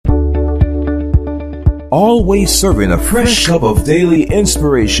always serving a fresh cup of daily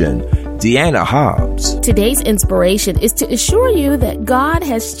inspiration, Deanna Hobbs. Today's inspiration is to assure you that God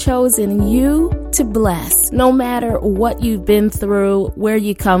has chosen you to bless. No matter what you've been through, where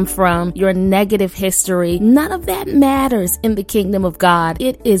you come from, your negative history, none of that matters in the kingdom of God.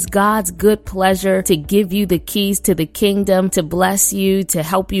 It is God's good pleasure to give you the keys to the kingdom, to bless you, to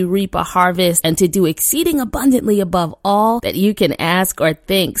help you reap a harvest, and to do exceeding abundantly above all that you can ask or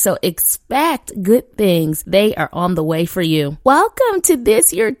think. So expect good things. They are on the way for you. Welcome to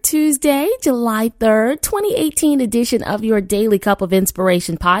this, your Tuesday, July 3rd, 2018 edition of your Daily Cup of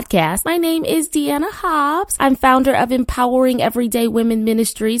Inspiration podcast. My name is Deanna Hobbs. I'm founder of Empowering Everyday Women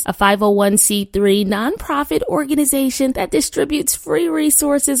Ministries, a 501c3 nonprofit organization that distributes free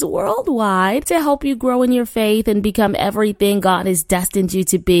resources worldwide to help you grow in your faith and become everything God has destined you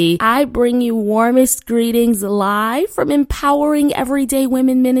to be. I bring you warmest greetings live from Empowering Everyday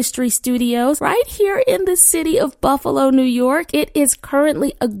Women Ministry Studios right here in the city of Buffalo, New York. It is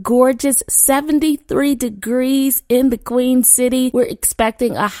currently a gorgeous 73 degrees in the Queen City. We're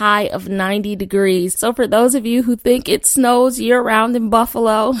expecting a high of 90 degrees. So for those of you who think it snows year-round in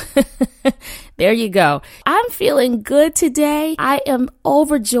Buffalo, there you go. I'm feeling good today. I am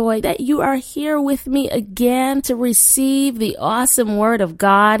overjoyed that you are here with me again to receive the awesome word of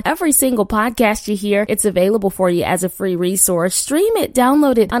God. Every single podcast you hear, it's available for you as a free resource. Stream it,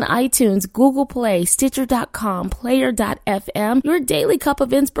 download it on iTunes, Google Play, Stitcher.com, Player.fm,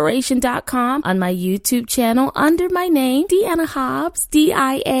 YourDailyCupOfInspiration.com, on my YouTube channel under my name, Deanna Hobbs,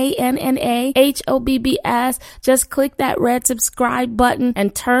 DiannaHobbs. Just click that red subscribe button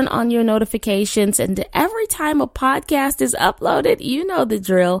and turn on your notifications. And every time a podcast is uploaded, you know the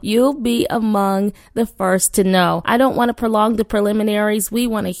drill. You'll be among the first to know. I don't want to prolong the preliminaries. We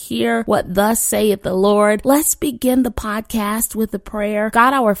want to hear what thus saith the Lord. Let's begin the podcast with a prayer.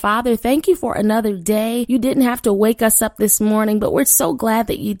 God, our Father, thank you for another day. You didn't have to wake us up this morning, but we're so glad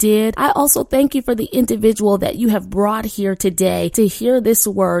that you did. I also thank you for the individual that you have brought here today to hear this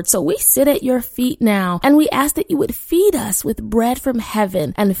word. So we sit at your feet now, and we ask that you would feed us with bread from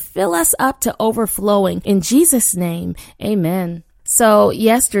heaven and fill us up to overflowing. In Jesus' name, amen. So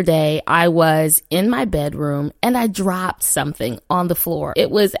yesterday I was in my bedroom and I dropped something on the floor.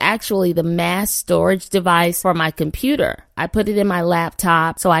 It was actually the mass storage device for my computer. I put it in my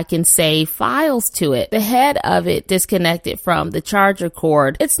laptop so I can save files to it. The head of it disconnected from the charger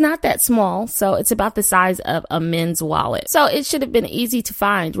cord. It's not that small, so it's about the size of a men's wallet. So it should have been easy to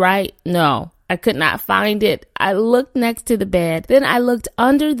find, right? No. I could not find it. I looked next to the bed. Then I looked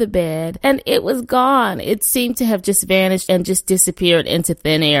under the bed and it was gone. It seemed to have just vanished and just disappeared into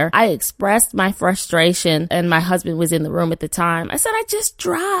thin air. I expressed my frustration and my husband was in the room at the time. I said, I just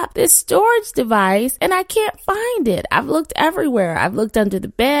dropped this storage device and I can't find it. I've looked everywhere. I've looked under the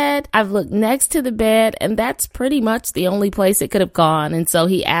bed. I've looked next to the bed, and that's pretty much the only place it could have gone. And so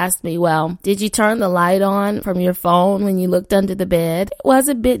he asked me, well, did you turn the light on from your phone when you looked under the bed? It was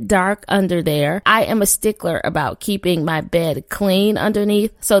a bit dark under there. I am a stickler about keeping my bed clean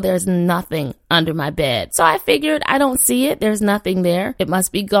underneath, so there's nothing under my bed. So I figured, I don't see it. There's nothing there. It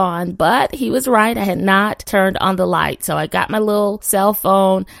must be gone. But he was right. I had not turned on the light. So I got my little cell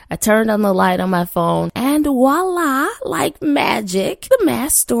phone. I turned on the light on my phone, and voila, like magic, the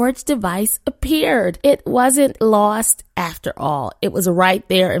mass storage device appeared. It wasn't lost after all. It was right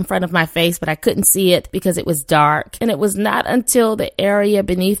there in front of my face, but I couldn't see it because it was dark. And it was not until the area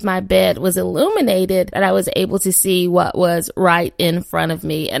beneath my bed was illuminated that I was able to see what was right in front of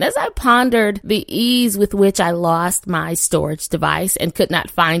me. And as I pondered the ease with which I lost my storage device and could not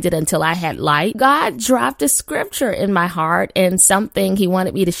find it until I had light, God dropped a scripture in my heart and something he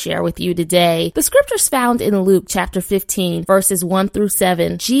wanted me to share with you today. The scripture's found in Luke chapter 15, verses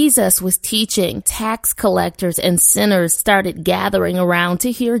 1-7. Jesus was teaching. Tax collectors and sinners started gathering around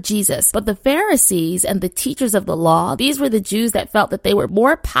to hear Jesus. But the Pharisees and the teachers of the law, these were the Jews that felt that they were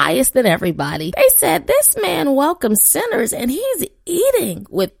more pious than everybody. They said, this man welcomes sinners and he's eating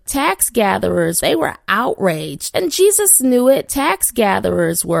with tax gatherers. They were outraged. And Jesus knew it. Tax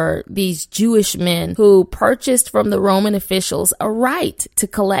gatherers were these Jewish men who purchased from the Roman officials a right to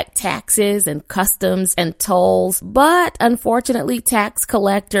collect taxes and customs and tolls. But unfortunately, tax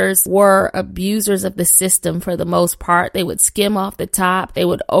collectors were abusers of the system for the most part. They would skim off the top. They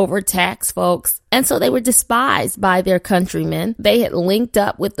would overtax folks. And so they were despised by their countrymen. They had linked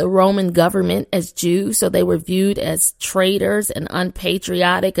up with the Roman government as Jews, so they were viewed as traitors and unpatriotic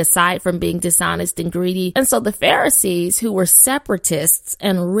patriotic aside from being dishonest and greedy. And so the Pharisees, who were separatists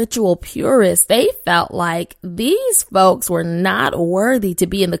and ritual purists, they felt like these folks were not worthy to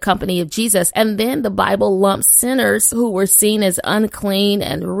be in the company of Jesus. And then the Bible lumped sinners who were seen as unclean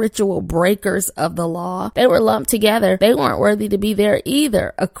and ritual breakers of the law. They were lumped together. They weren't worthy to be there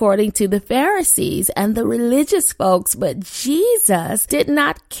either, according to the Pharisees and the religious folks. But Jesus did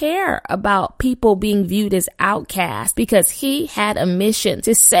not care about people being viewed as outcasts because he had a mission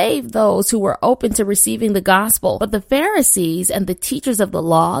to save those who were open to receiving the gospel. But the Pharisees and the teachers of the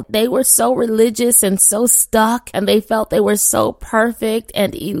law, they were so religious and so stuck, and they felt they were so perfect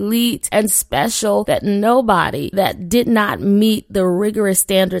and elite and special that nobody that did not meet the rigorous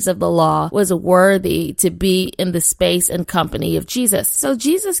standards of the law was worthy to be in the space and company of Jesus. So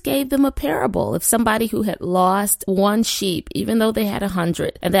Jesus gave them a parable of somebody who had lost one sheep, even though they had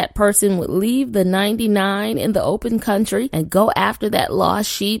 100, and that person would leave the 99 in the open country and go after that lost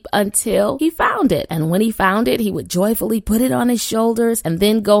sheep until he found it. And when he found it, he would joyfully put it on his shoulders and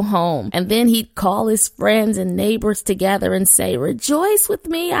then go home. And then he'd call his friends and neighbors together and say, "Rejoice with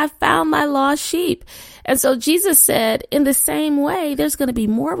me, I found my lost sheep." And so Jesus said, in the same way, there's going to be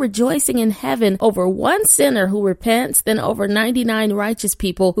more rejoicing in heaven over one sinner who repents than over 99 righteous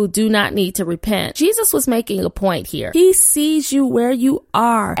people who do not need to repent. Jesus was making a point here. He sees you where you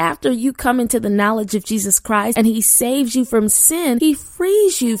are. After you come into the knowledge of Jesus Christ and he saves you from sin, he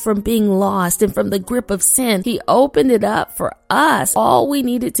frees you from being lost and from the grip of sin. He opened it up for us. All we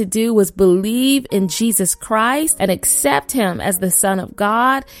needed to do was believe in Jesus Christ and accept him as the Son of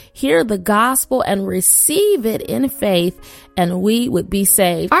God, hear the gospel and receive it in faith, and we would be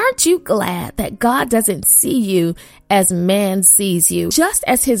saved. Aren't you glad that God doesn't see you as man sees you? Just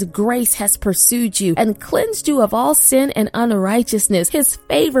as his grace has pursued you and cleansed you of all sin and unrighteousness, his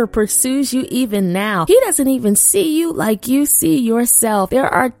favor pursues you even now. He doesn't even see you like you see yourself. There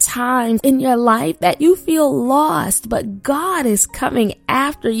are times in your life that you feel lost, but God is coming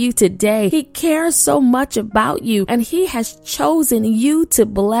after you today. He cares so much about you, and he has chosen you to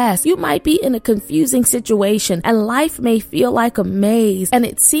bless. You might be in a confusing situation, and life may feel like a maze, and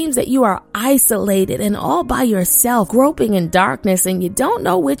it seems that you are isolated and all by yourself, groping in darkness, and you don't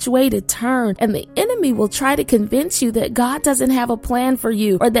know which way to turn. And the enemy will try to convince you that God doesn't have a plan for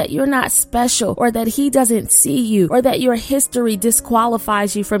you, or that you're not special, or that he doesn't see you, or that your history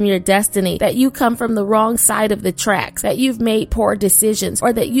disqualifies you from your destiny, that you come from the wrong side of the tracks, that you've made poor decisions,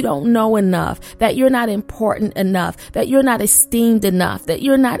 or that you don't know enough, that you're not important enough, that you're not esteemed enough, that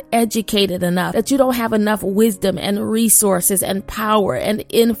you're not educated enough, that you don't have enough wisdom and resources and power and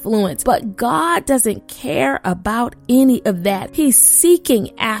influence. But God doesn't care about any of that. He's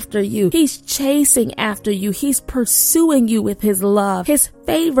seeking after you. He's chasing after you. He's pursuing you with his love. His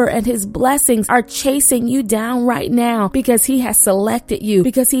favor and his blessings are chasing you down right now because he has selected you,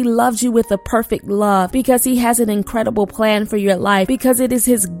 because he loves you with a perfect love, because he has an incredible plan for your life, because it is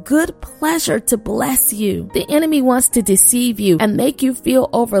his good pleasure to bless you. The enemy wants to deceive you and make you feel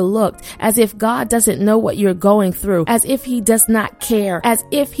overlooked, as if God doesn't know what you're going through, as if he does not care, as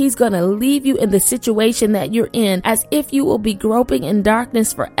if he's going to leave you in the situation that you're in, as if you will be groping in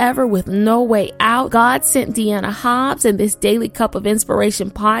darkness forever with no way out. God sent Deanna Hobbs and this Daily Cup of Inspiration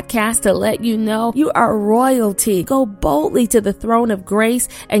podcast to let you know you are royalty. Go boldly to the throne of grace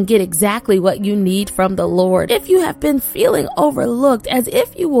and get exactly what you need from the Lord. If you have been feeling overlooked, as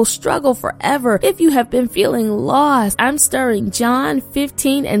if you will struggle forever, if you have been feeling lost, I'm stirring John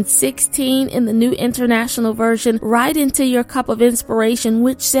 15 and 16 in the New International Version right into your cup of inspiration,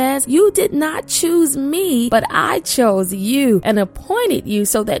 which says, "You did not choose me, but I chose you and appointed you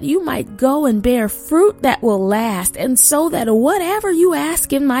so that you might go and bear fruit that will last, and so that whatever you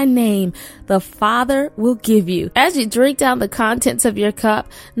ask in my name, the Father will give you." As you drink down the contents of your cup,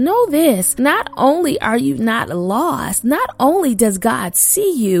 know this: not only are you not lost, not only does God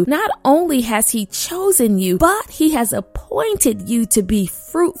see you, not only has he chosen you, but he has appointed you to be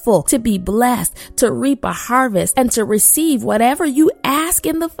fruitful, to be blessed, to reap a harvest, and to receive whatever you ask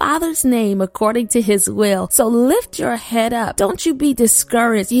in the Father's name according to his will. So lift your head up. Don't you be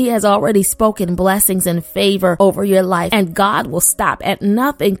discouraged. He has already spoken blessings and favor over your life, and God will stop at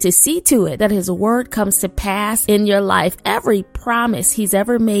nothing to see to it that his word comes to pass in your life. Every promise he's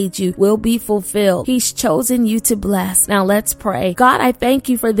ever made you will be fulfilled. He's chosen you to bless. Now let's pray. God, I thank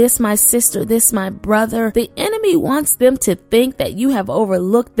you for this, my sister, this, my brother. The enemy wants them to think that you have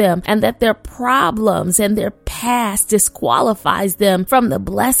overlooked them and that their problems and their past disqualifies them from the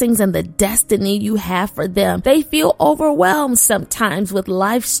blessings and the destiny you have for them. They feel overwhelmed sometimes with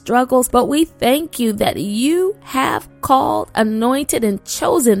life struggles, but we thank you that you have called, anointed, and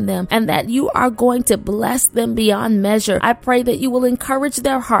chosen them, and that you are going to bless them beyond measure. I pray that you will encourage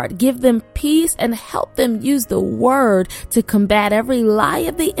their heart, give them peace, and help them use the word to combat every lie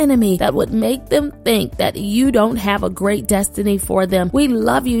of the enemy that would make them think that you don't have a great destiny for them. We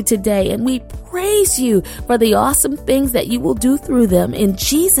love you today, and we praise you for the awesome things that you will do through them. In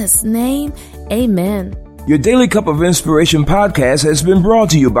Jesus' name, amen. Your Daily Cup of Inspiration podcast has been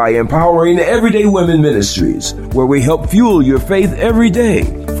brought to you by Empowering Everyday Women Ministries, where we help fuel your faith every day.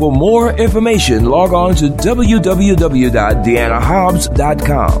 For more information, log on to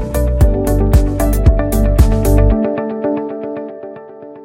www.deannahobbs.com.